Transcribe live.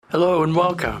Hello and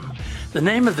welcome. The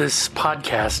name of this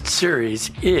podcast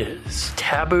series is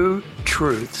Taboo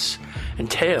Truths and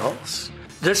Tales.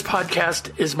 This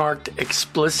podcast is marked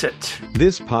explicit.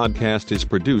 This podcast is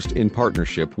produced in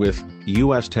partnership with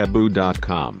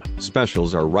ustaboo.com.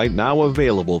 Specials are right now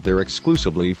available there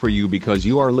exclusively for you because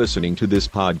you are listening to this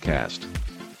podcast.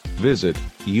 Visit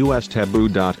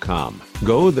ustaboo.com.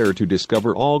 Go there to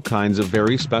discover all kinds of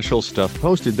very special stuff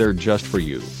posted there just for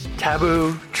you.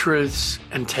 Taboo Truths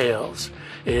and Tales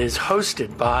is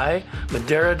hosted by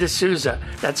Madeira de Souza.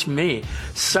 That's me.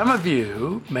 Some of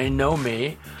you may know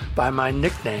me by my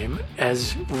nickname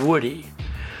as Woody.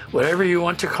 Whatever you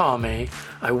want to call me,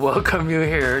 I welcome you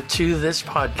here to this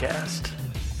podcast.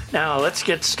 Now, let's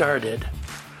get started.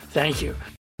 Thank you.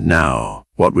 Now,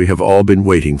 what we have all been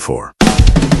waiting for.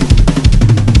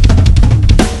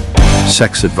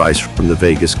 Sex advice from the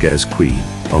Vegas Gazz Queen,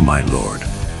 oh my lord.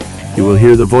 You will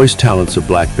hear the voice talents of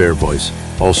Black Bear Voice,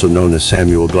 also known as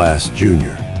Samuel Glass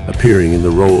Jr., appearing in the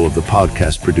role of the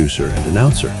podcast producer and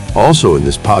announcer. Also in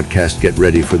this podcast, get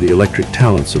ready for the electric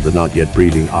talents of the not yet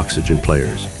breathing oxygen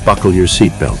players. Buckle your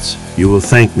seatbelts. You will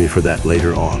thank me for that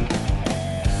later on.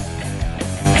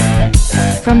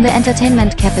 From the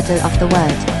entertainment capital of the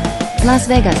world, Las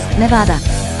Vegas, Nevada,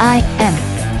 I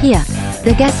am here,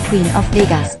 the Gazz Queen of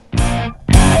Vegas.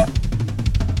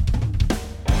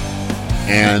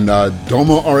 And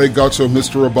domo arigato,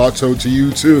 Mr. Roboto, to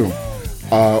you too.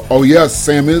 Oh yes,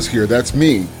 Sam is here. That's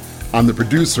me. I'm the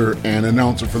producer and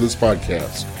announcer for this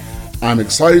podcast. I'm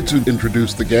excited to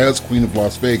introduce the Gazz Queen of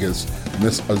Las Vegas,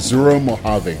 Miss Azura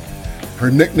Mojave.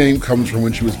 Her nickname comes from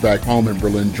when she was back home in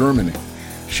Berlin, Germany.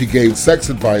 She gave sex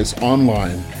advice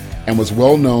online and was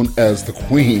well known as the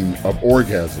Queen of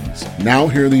Orgasms. Now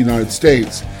here in the United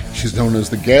States, she's known as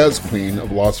the Gazz Queen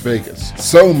of Las Vegas.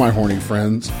 So, my horny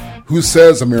friends, who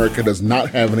says America does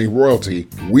not have any royalty?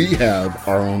 We have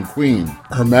our own queen.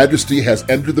 Her Majesty has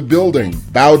entered the building.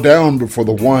 Bow down before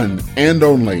the one and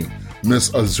only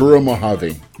Miss Azura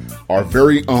Mojave, our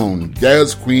very own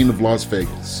Gazz Queen of Las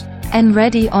Vegas. And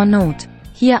ready or not,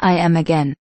 here I am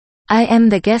again. I am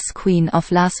the Gazz Queen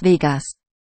of Las Vegas.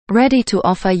 Ready to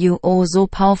offer you oh so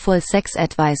powerful sex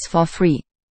advice for free.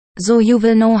 So you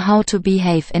will know how to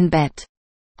behave in bed.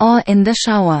 Or in the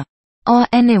shower. Or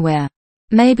anywhere.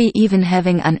 Maybe even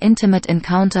having an intimate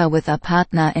encounter with a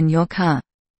partner in your car.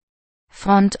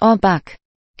 Front or back.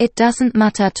 It doesn't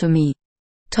matter to me.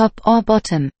 Top or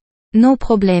bottom. No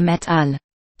problem at all.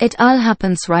 It all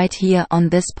happens right here on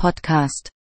this podcast.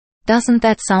 Doesn't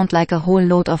that sound like a whole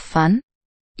load of fun?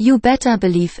 You better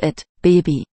believe it,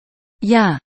 baby.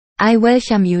 Yeah. I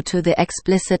welcome you to the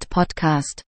explicit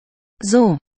podcast.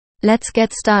 So, let's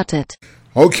get started.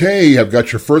 Okay, I've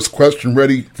got your first question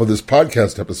ready for this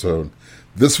podcast episode.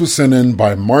 This was sent in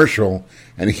by Marshall,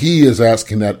 and he is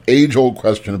asking that age-old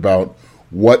question about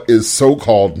what is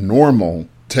so-called normal,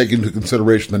 taking into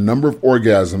consideration the number of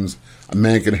orgasms a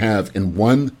man can have in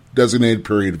one designated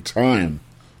period of time.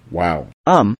 Wow.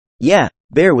 Yeah,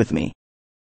 bear with me.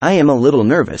 I am a little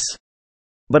nervous.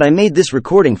 But I made this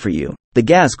recording for you, the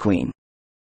Gazz Queen.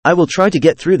 I will try to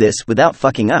get through this without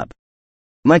fucking up.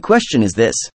 My question is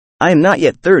this. I am not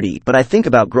yet 30, but I think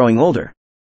about growing older.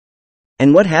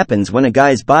 And what happens when a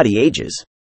guy's body ages?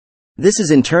 This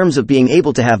is in terms of being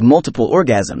able to have multiple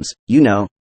orgasms, you know.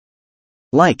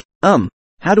 Like,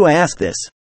 how do I ask this?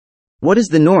 What is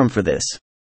the norm for this?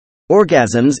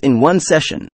 Orgasms in one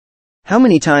session. How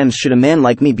many times should a man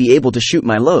like me be able to shoot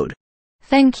my load?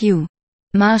 Thank you,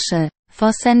 Marshall,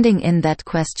 for sending in that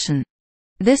question.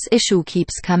 This issue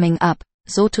keeps coming up,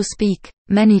 so to speak,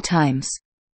 many times.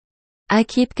 I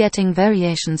keep getting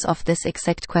variations of this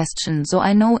exact question, so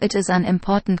I know it is an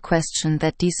important question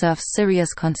that deserves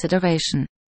serious consideration.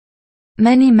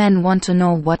 Many men want to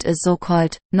know what is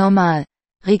so-called normal,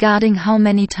 regarding how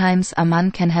many times a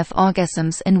man can have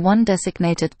orgasms in one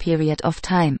designated period of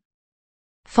time.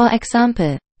 For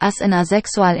example, as in a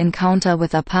sexual encounter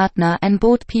with a partner and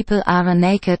both people are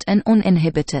naked and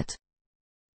uninhibited.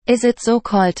 Is it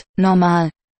so-called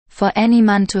normal for any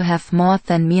man to have more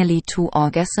than merely 2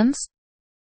 orgasms?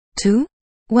 2?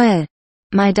 Well,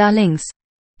 my darlings,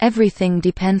 everything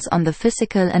depends on the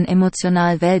physical and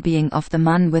emotional well-being of the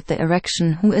man with the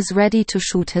erection who is ready to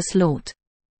shoot his load.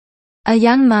 A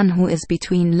young man who is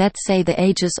between, let's say, the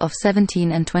ages of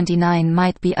 17 and 29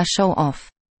 might be a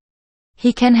show-off.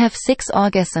 He can have 6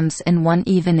 orgasms in one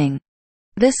evening.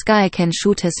 This guy can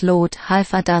shoot his load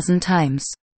half a dozen times.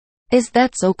 Is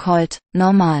that so-called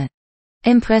normal?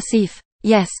 Impressive,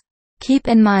 yes. Keep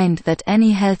in mind that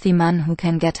any healthy man who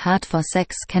can get hard for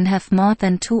sex can have more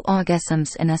than 2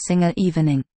 orgasms in a single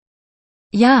evening.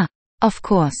 Yeah, of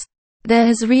course. There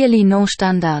is really no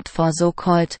standard for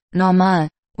so-called normal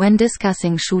when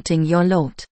discussing shooting your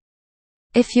load.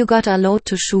 If you got a load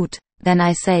to shoot, then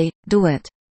I say, do it.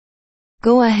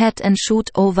 Go ahead and shoot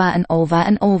over and over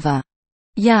and over.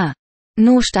 Yeah.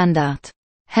 No standard.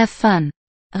 Have fun.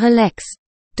 Relax.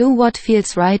 Do what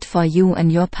feels right for you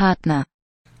and your partner.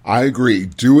 I agree.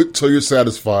 Do it till you're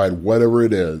satisfied, whatever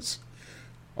it is.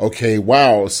 Okay,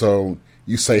 wow, so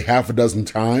you say half a dozen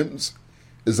times?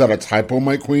 Is that a typo,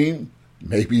 my queen?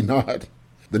 Maybe not.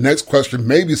 The next question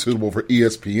may be suitable for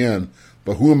ESPN,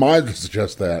 but who am I to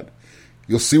suggest that?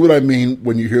 You'll see what I mean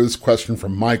when you hear this question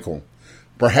from Michael.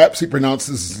 Perhaps he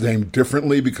pronounces his name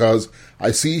differently because I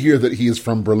see here that he is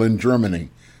from Berlin, Germany.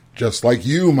 Just like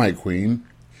you, my queen.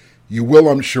 You will,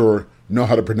 I'm sure, know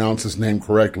how to pronounce his name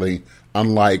correctly,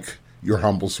 unlike your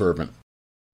humble servant.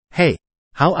 Hey,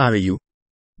 how are you?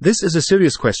 This is a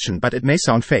serious question, but it may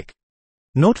sound fake.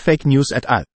 Not fake news at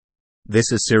all.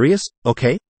 This is serious,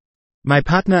 okay? My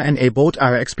partner and I both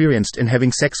are experienced in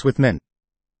having sex with men.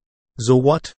 So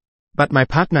what? But my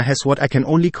partner has what I can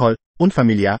only call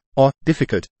unfamiliar, or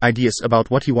difficult, ideas about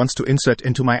what he wants to insert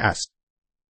into my ass.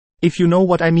 If you know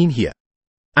what I mean here.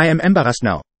 I am embarrassed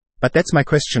now, but that's my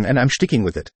question and I'm sticking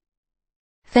with it.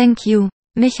 Thank you,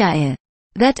 Michael.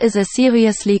 That is a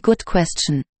seriously good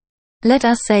question. Let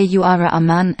us say you are a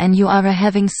man and you are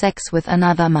having sex with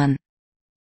another man.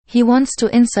 He wants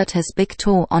to insert his big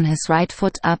toe on his right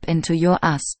foot up into your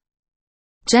ass.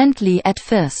 Gently at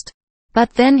first.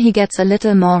 But then he gets a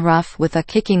little more rough with a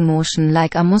kicking motion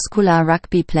like a muscular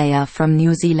rugby player from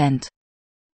New Zealand.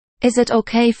 Is it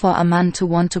okay for a man to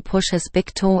want to push his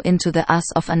big toe into the ass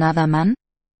of another man?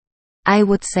 I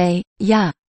would say,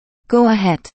 yeah. Go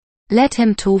ahead. Let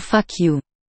him to fuck you.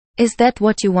 Is that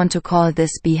what you want to call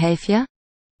this behavior?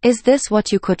 Is this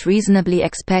what you could reasonably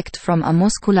expect from a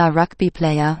muscular rugby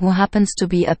player who happens to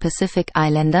be a Pacific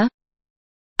Islander?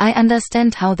 I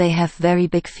understand how they have very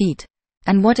big feet.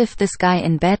 And what if this guy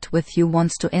in bed with you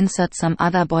wants to insert some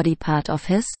other body part of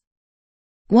his?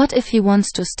 What if he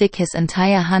wants to stick his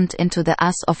entire hand into the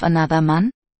ass of another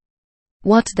man?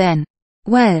 What then?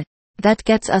 Well, that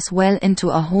gets us well into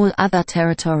a whole other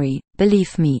territory,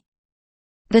 believe me.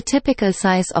 The typical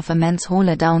size of a man's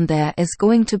hole down there is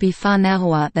going to be far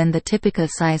narrower than the typical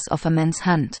size of a man's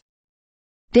hand.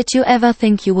 Did you ever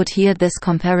think you would hear this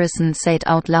comparison said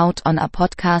out loud on a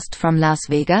podcast from Las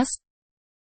Vegas?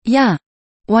 Yeah.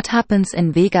 What happens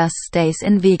in Vegas stays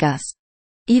in Vegas.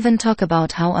 Even talk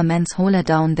about how a man's hole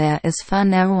down there is far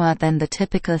narrower than the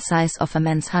typical size of a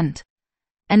man's hand.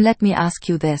 And let me ask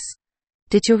you this.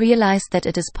 Did you realize that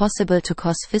it is possible to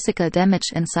cause physical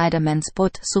damage inside a man's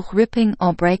butt through ripping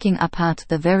or breaking apart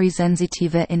the very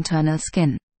sensitive internal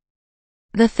skin?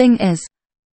 The thing is,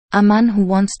 a man who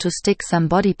wants to stick some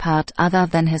body part other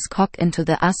than his cock into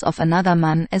the ass of another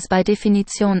man is by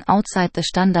definition outside the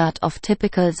standard of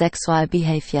typical sexual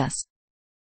behaviors.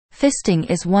 Fisting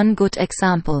is one good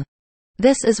example.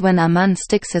 This is when a man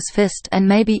sticks his fist and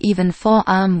maybe even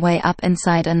forearm way up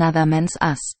inside another man's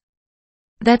ass.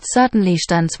 That certainly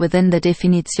stands within the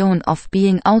definition of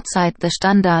being outside the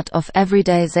standard of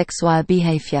everyday sexual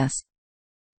behaviors.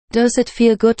 Does it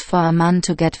feel good for a man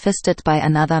to get fisted by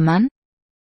another man?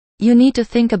 You need to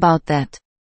think about that.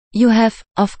 You have,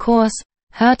 of course,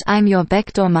 heard I'm Your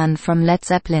Backdoor Man from Led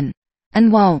Zeppelin.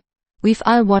 And wow, we've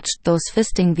all watched those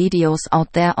fisting videos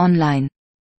out there online.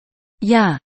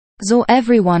 Yeah. So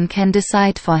everyone can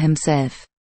decide for himself.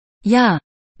 Yeah.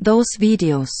 Those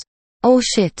videos. Oh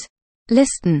shit.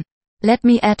 Listen. Let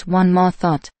me add one more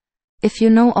thought. If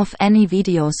you know of any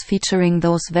videos featuring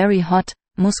those very hot,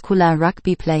 muscular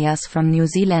rugby players from New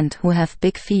Zealand who have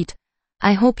big feet,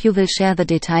 I hope you will share the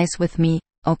details with me,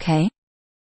 okay?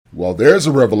 Well, there's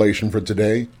a revelation for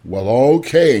today. Well,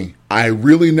 okay. I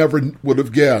really never would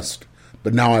have guessed.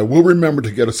 But now I will remember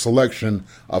to get a selection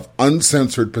of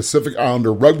uncensored Pacific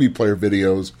Islander rugby player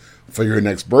videos for your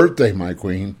next birthday, my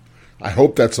queen. I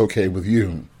hope that's okay with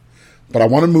you. But I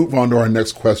want to move on to our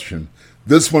next question.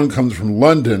 This one comes from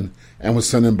London and was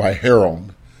sent in by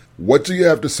Harold. What do you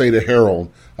have to say to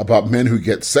Harold about men who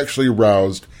get sexually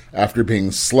aroused after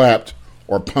being slapped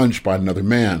or punched by another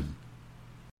man?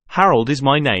 Harold is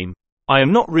my name. I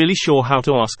am not really sure how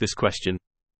to ask this question.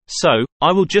 So,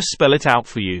 I will just spell it out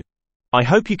for you. I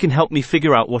hope you can help me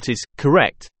figure out what is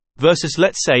correct versus,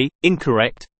 let's say,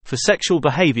 incorrect for sexual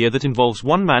behavior that involves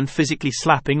one man physically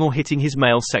slapping or hitting his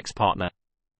male sex partner.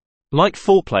 Like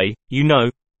foreplay, you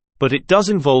know, but it does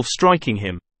involve striking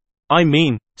him. I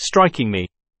mean, striking me.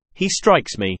 He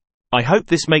strikes me. I hope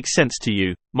this makes sense to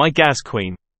you, my Gazz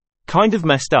queen. Kind of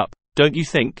messed up, don't you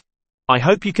think? I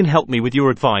hope you can help me with your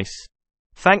advice.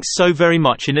 Thanks so very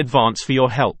much in advance for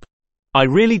your help. I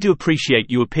really do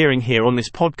appreciate you appearing here on this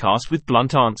podcast with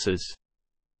blunt answers.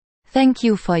 Thank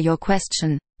you for your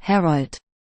question, Harold.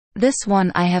 This one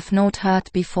I have not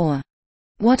heard before.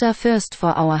 What a first for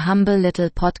our humble little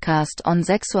podcast on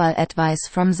sexual advice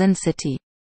from Sin City.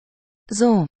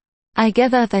 So, I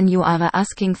gather then you are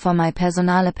asking for my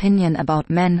personal opinion about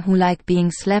men who like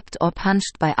being slapped or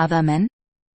punched by other men?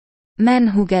 Men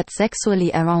who get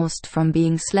sexually aroused from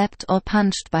being slapped or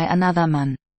punched by another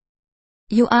man.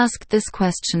 You asked this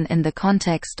question in the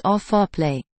context of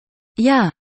foreplay. Yeah.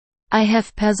 I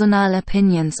have personal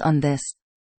opinions on this.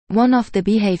 One of the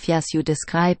behaviors you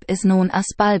describe is known as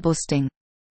ballbusting.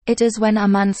 It is when a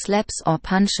man slaps or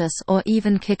punches or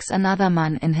even kicks another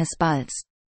man in his balls.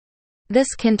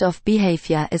 This kind of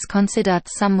behavior is considered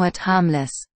somewhat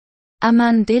harmless. A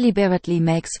man deliberately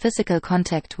makes physical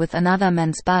contact with another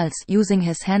man's balls using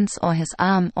his hands or his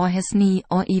arm or his knee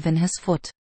or even his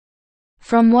foot.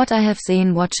 From what I have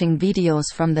seen watching videos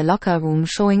from the locker room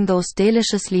showing those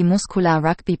deliciously muscular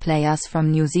rugby players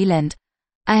from New Zealand,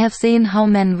 I have seen how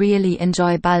men really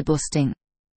enjoy ballbusting.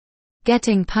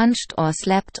 Getting punched or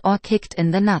slapped or kicked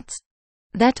in the nuts.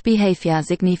 That behavior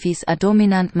signifies a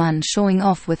dominant man showing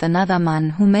off with another man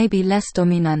who may be less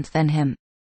dominant than him.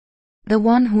 The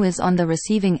one who is on the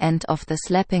receiving end of the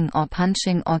slapping or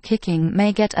punching or kicking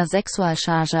may get a sexual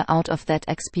charge out of that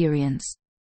experience.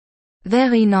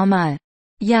 Very normal.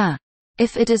 Yeah.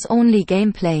 If it is only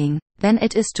game playing, then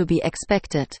it is to be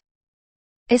expected.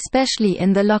 Especially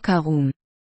in the locker room.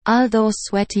 All those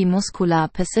sweaty muscular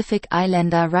Pacific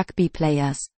Islander rugby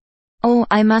players. Oh,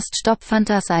 I must stop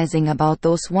fantasizing about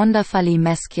those wonderfully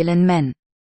masculine men.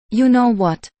 You know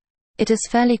what? It is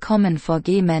fairly common for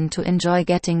gay men to enjoy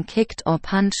getting kicked or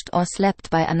punched or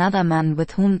slapped by another man with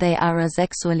whom they are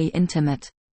sexually intimate.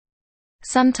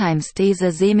 Sometimes these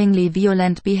seemingly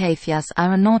violent behaviors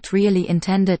are not really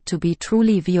intended to be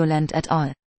truly violent at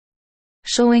all.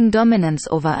 Showing dominance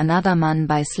over another man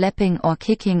by slapping or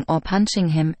kicking or punching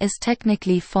him is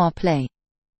technically foreplay.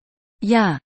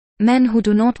 Yeah. Men who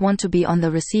do not want to be on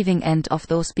the receiving end of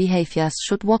those behaviors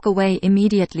should walk away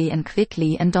immediately and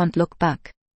quickly and don't look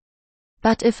back.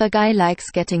 But if a guy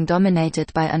likes getting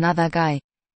dominated by another guy,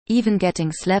 even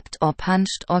getting slapped or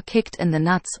punched or kicked in the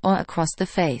nuts or across the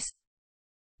face,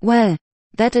 well,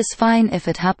 that is fine if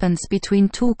it happens between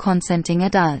two consenting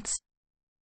adults.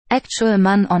 Actual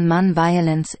man-on-man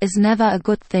violence is never a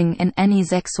good thing in any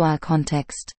sexual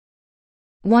context.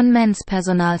 One man's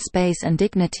personal space and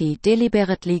dignity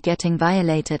deliberately getting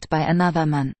violated by another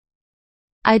man.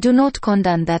 I do not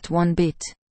condone that one bit.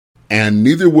 And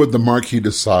neither would the Marquis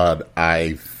de Sade,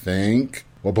 I think.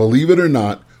 Well, believe it or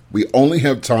not, we only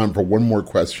have time for one more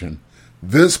question.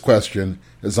 This question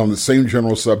is on the same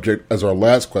general subject as our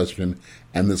last question,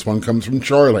 and this one comes from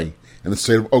Charlie in the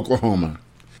state of Oklahoma.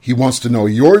 He wants to know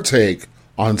your take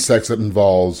on sex that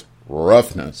involves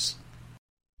roughness.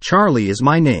 Charlie is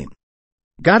my name.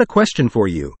 Got a question for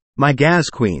you, my Gazz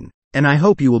queen, and I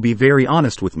hope you will be very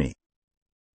honest with me.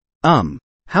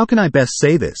 How can I best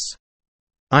say this?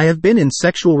 I have been in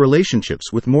sexual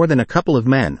relationships with more than a couple of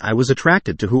men I was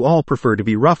attracted to who all prefer to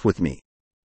be rough with me.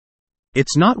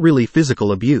 It's not really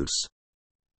physical abuse.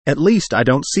 At least I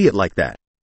don't see it like that.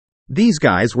 These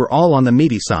guys were all on the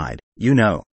meaty side, you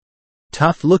know.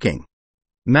 Tough looking.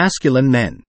 Masculine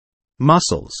men.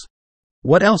 Muscles.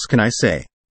 What else can I say?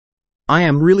 I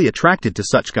am really attracted to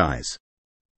such guys.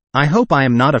 I hope I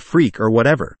am not a freak or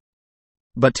whatever.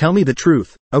 But tell me the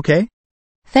truth, okay?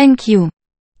 Thank you,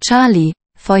 Charlie,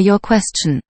 for your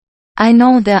question. I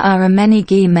know there are many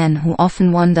gay men who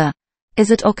often wonder, is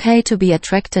it okay to be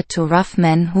attracted to rough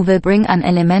men who will bring an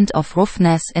element of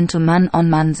roughness into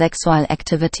man-on-man sexual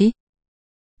activity?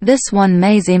 This one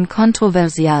may seem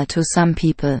controversial to some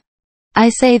people. I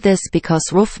say this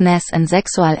because roughness and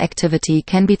sexual activity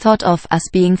can be thought of as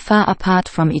being far apart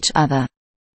from each other.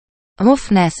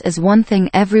 Roughness is one thing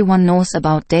everyone knows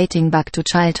about dating back to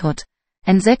childhood,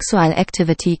 and sexual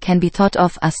activity can be thought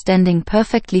of as standing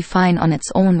perfectly fine on its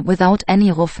own without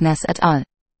any roughness at all.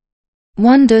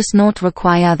 One does not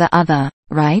require the other,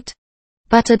 right?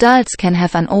 But adults can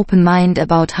have an open mind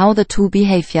about how the two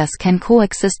behaviors can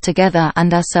coexist together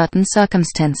under certain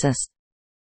circumstances.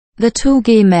 The two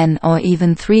gay men or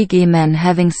even three gay men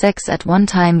having sex at one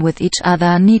time with each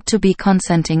other need to be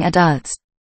consenting adults.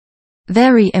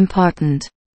 Very important.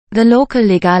 The local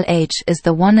legal age is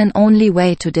the one and only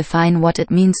way to define what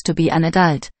it means to be an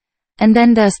adult. And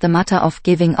then there's the matter of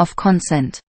giving of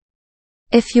consent.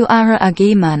 If you are a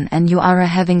gay man and you are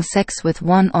having sex with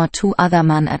one or two other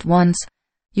men at once,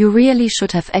 you really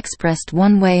should have expressed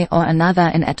one way or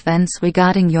another in advance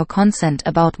regarding your consent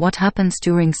about what happens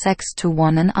during sex to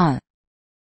one and all.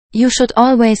 You should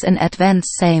always in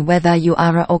advance say whether you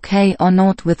are okay or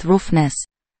not with roughness,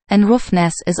 and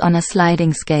roughness is on a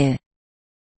sliding scale.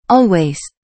 Always.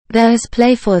 There is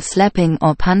playful slapping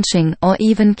or punching or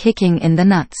even kicking in the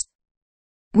nuts.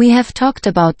 We have talked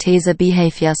about tese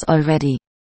behaviors already.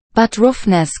 But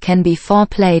roughness can be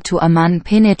foreplay to a man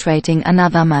penetrating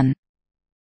another man.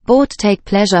 Both take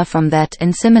pleasure from that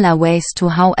in similar ways to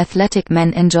how athletic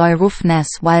men enjoy roughness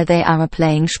while they are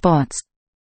playing sports.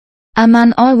 A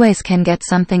man always can get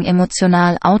something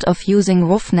emotional out of using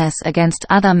roughness against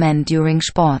other men during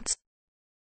sports.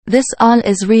 This all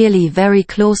is really very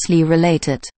closely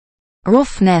related.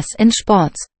 Roughness in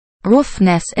sports.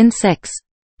 Roughness in sex.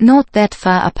 Not that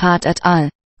far apart at all,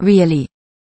 really.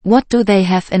 What do they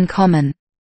have in common?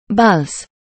 Balls.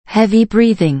 Heavy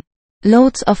breathing.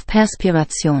 Loads of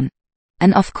perspiration.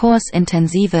 And of course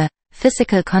intensive,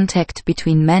 physical contact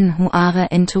between men who are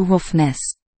into roughness.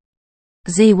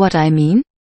 See what I mean?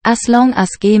 As long as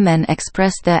gay men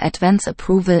express their advance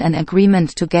approval and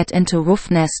agreement to get into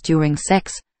roughness during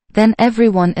sex, then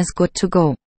everyone is good to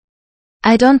go.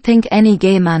 I don't think any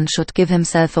gay man should give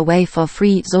himself away for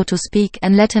free, so to speak,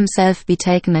 and let himself be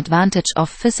taken advantage of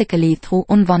physically through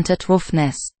unwanted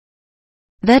roughness.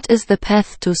 That is the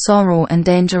path to sorrow and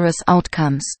dangerous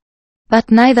outcomes. But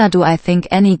neither do I think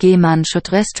any gay man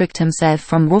should restrict himself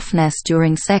from roughness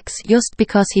during sex just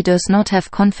because he does not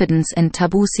have confidence in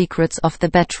taboo secrets of the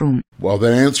bedroom. Well,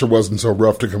 that answer wasn't so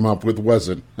rough to come up with, was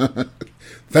it?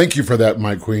 Thank you for that,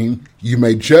 my queen. You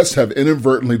may just have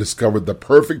inadvertently discovered the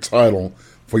perfect title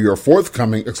for your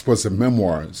forthcoming explicit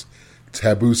memoirs,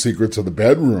 Taboo Secrets of the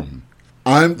Bedroom.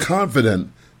 I'm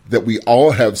confident that we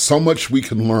all have so much we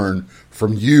can learn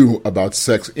from you about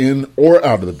sex in or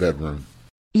out of the bedroom.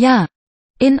 Yeah.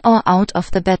 In or out of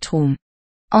the bedroom.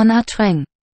 On a train.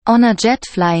 On a jet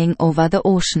flying over the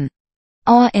ocean.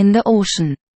 Or in the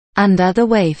ocean. Under the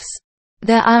waves.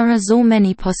 There are so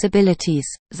many possibilities,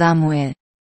 Samuel.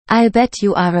 I'll bet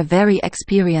you are very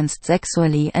experienced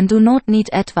sexually and do not need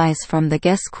advice from the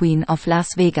Gazz Queen of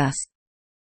Las Vegas.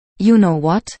 You know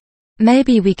what?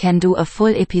 Maybe we can do a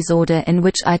full episode in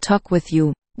which I talk with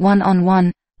you,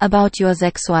 one-on-one, about your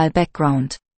sexual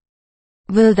background.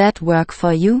 Will that work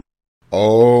for you?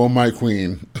 Oh, my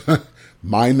queen.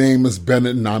 My name is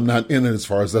Bennett and I'm not in it as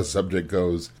far as that subject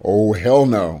goes. Oh, hell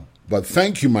no. But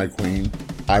thank you, my queen.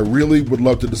 I really would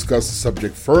love to discuss the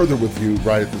subject further with you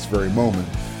right at this very moment.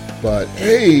 But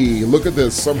hey, look at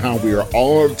this. Somehow we are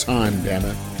all out of time, damn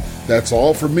it. That's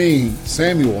all for me,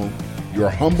 Samuel, your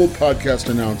humble podcast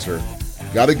announcer.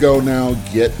 Gotta go now.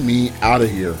 Get me out of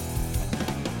here.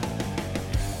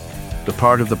 The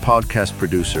part of the podcast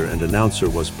producer and announcer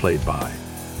was played by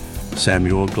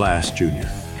Samuel Glass Jr.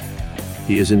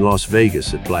 He is in Las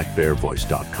Vegas at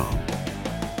blackbearvoice.com.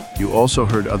 You also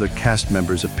heard other cast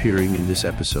members appearing in this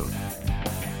episode.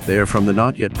 They are from the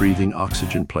Not Yet Breathing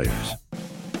Oxygen Players.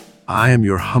 I am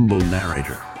your humble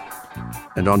narrator.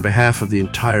 And on behalf of the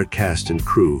entire cast and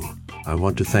crew, I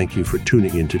want to thank you for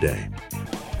tuning in today.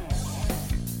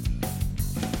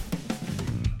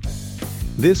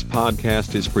 This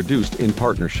podcast is produced in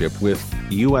partnership with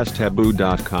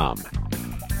USTaboo.com.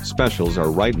 Specials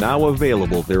are right now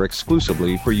available there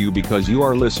exclusively for you because you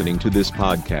are listening to this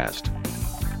podcast.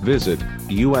 Visit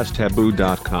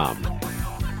USTaboo.com.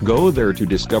 Go there to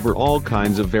discover all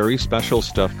kinds of very special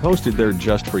stuff posted there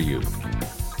just for you.